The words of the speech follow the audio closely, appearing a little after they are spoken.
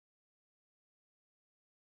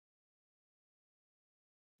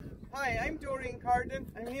Hi, I'm Doreen Corridan.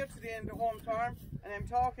 I'm here today in the home farm and I'm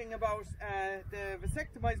talking about the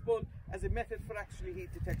vasectomised bull as a method for actually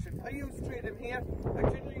heat detection. I use three of them here. I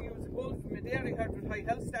generally use a bull from a dairy herd with high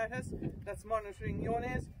health status that's monitoring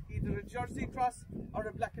neonates, either a Jersey cross or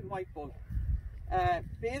a black and white bull.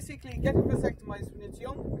 Basically, get it vasectomised when it's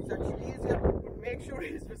young. It's actually easier, but make sure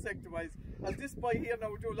it's vasectomised. As this boy here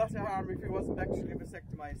now would do a lot of harm if he wasn't actually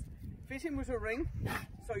vasectomised. Fit him with a ring,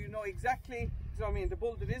 so you know exactly, the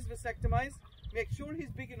bull that is vasectomised. Make sure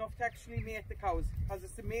he's big enough to actually mate the cows, because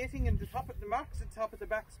it's the mating and the top of the marks and top of the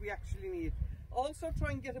backs we actually need. Also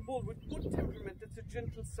try and get a bull with good temperament that's a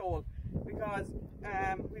gentle soul, because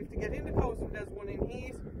we have to get in the cows when there's one in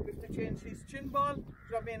heat. We have to change his chin ball,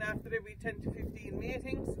 after every 10 to 15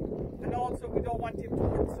 matings, and also we don't want him to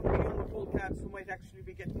hurt some of the younger bull calves who might actually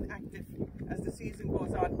be getting active as the season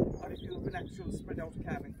goes on, or if you have an actual spread out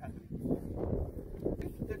calving pattern.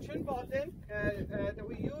 The chin ball then that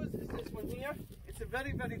we use is this one here. It's a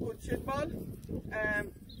very, very good chin ball.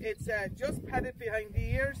 It's just padded behind the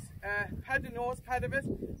ears, pad the nose pad of it,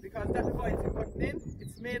 because that avoids it cutting in.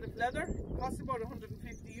 It's made of leather, it costs about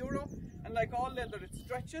 €150, and like all leather it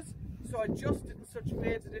stretches, so adjust it in such a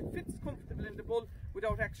way that it fits comfortable in the bull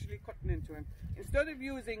without actually cutting into him. Instead of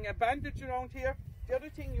using a bandage around here, the other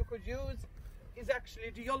thing you could use is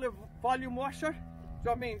actually the yellow volume washer.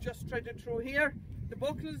 Just thread it through here. The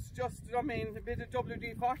buckles, just a bit of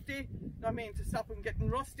WD-40, to stop them getting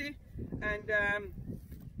rusty. And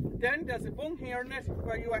then there's a bung here in it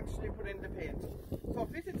where you actually put in the paint. So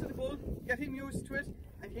fit it to the bull, get him used to it,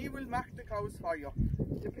 and he will mark the cows for you.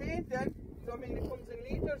 The paint then, it comes in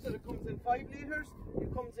litres, or it comes in 5 litres,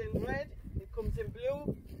 it comes in red, it comes in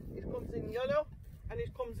blue, it comes in yellow, and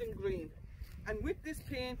it comes in green. And with this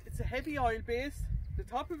paint, it's a heavy oil base. The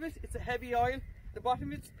top of it, it's a heavy oil. The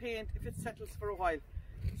bottom of it's paint if it settles for a while.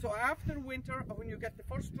 So after winter, or when you get the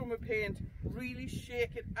first drum of paint, really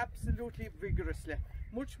shake it absolutely vigorously.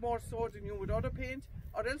 Much more so than you would other paint,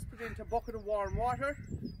 or else put it into a bucket of warm water,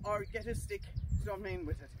 or get a stick,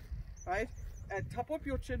 with it, right? Top up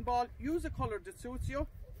your chin ball, use a colour that suits you.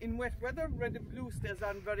 In wet weather, red and blue stays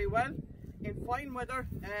on very well. In fine weather,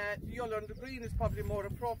 the yellow and the green is probably more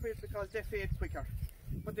appropriate because they fade quicker.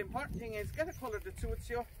 But the important thing is get a colour that suits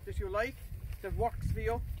you, that you like, that works for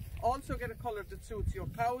you. Also get a colour that suits your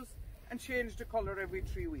cows, and change the colour every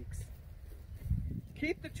 3 weeks.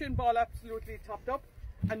 Keep the chin ball absolutely topped up,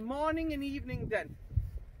 and morning and evening then,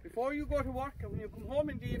 before you go to work and when you come home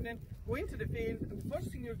in the evening, go into the field, and the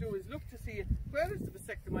first thing you'll do is look to see where is the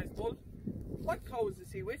vasectomised bull, what cows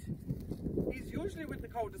is he with. He's usually with the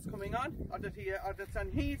cow that's coming on, or that's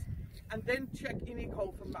on heat, and then check any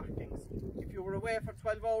cow for markings. If you were away for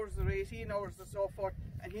 12 hours or 18 hours or so forth,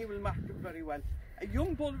 and he will mark it very well. A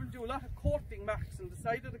young bull will do a lot of courting marks on the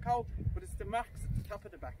side of the cow, but it's the marks at the top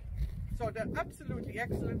of the back. So they're absolutely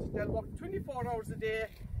excellent. They'll work 24 hours a day,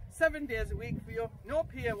 7 days a week for you. No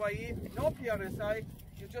PAYE, no PRSI.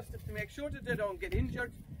 You just have to make sure that they don't get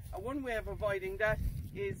injured. And one way of avoiding that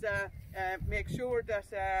is make sure that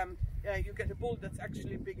you get a bull that's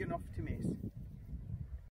actually big enough to mate.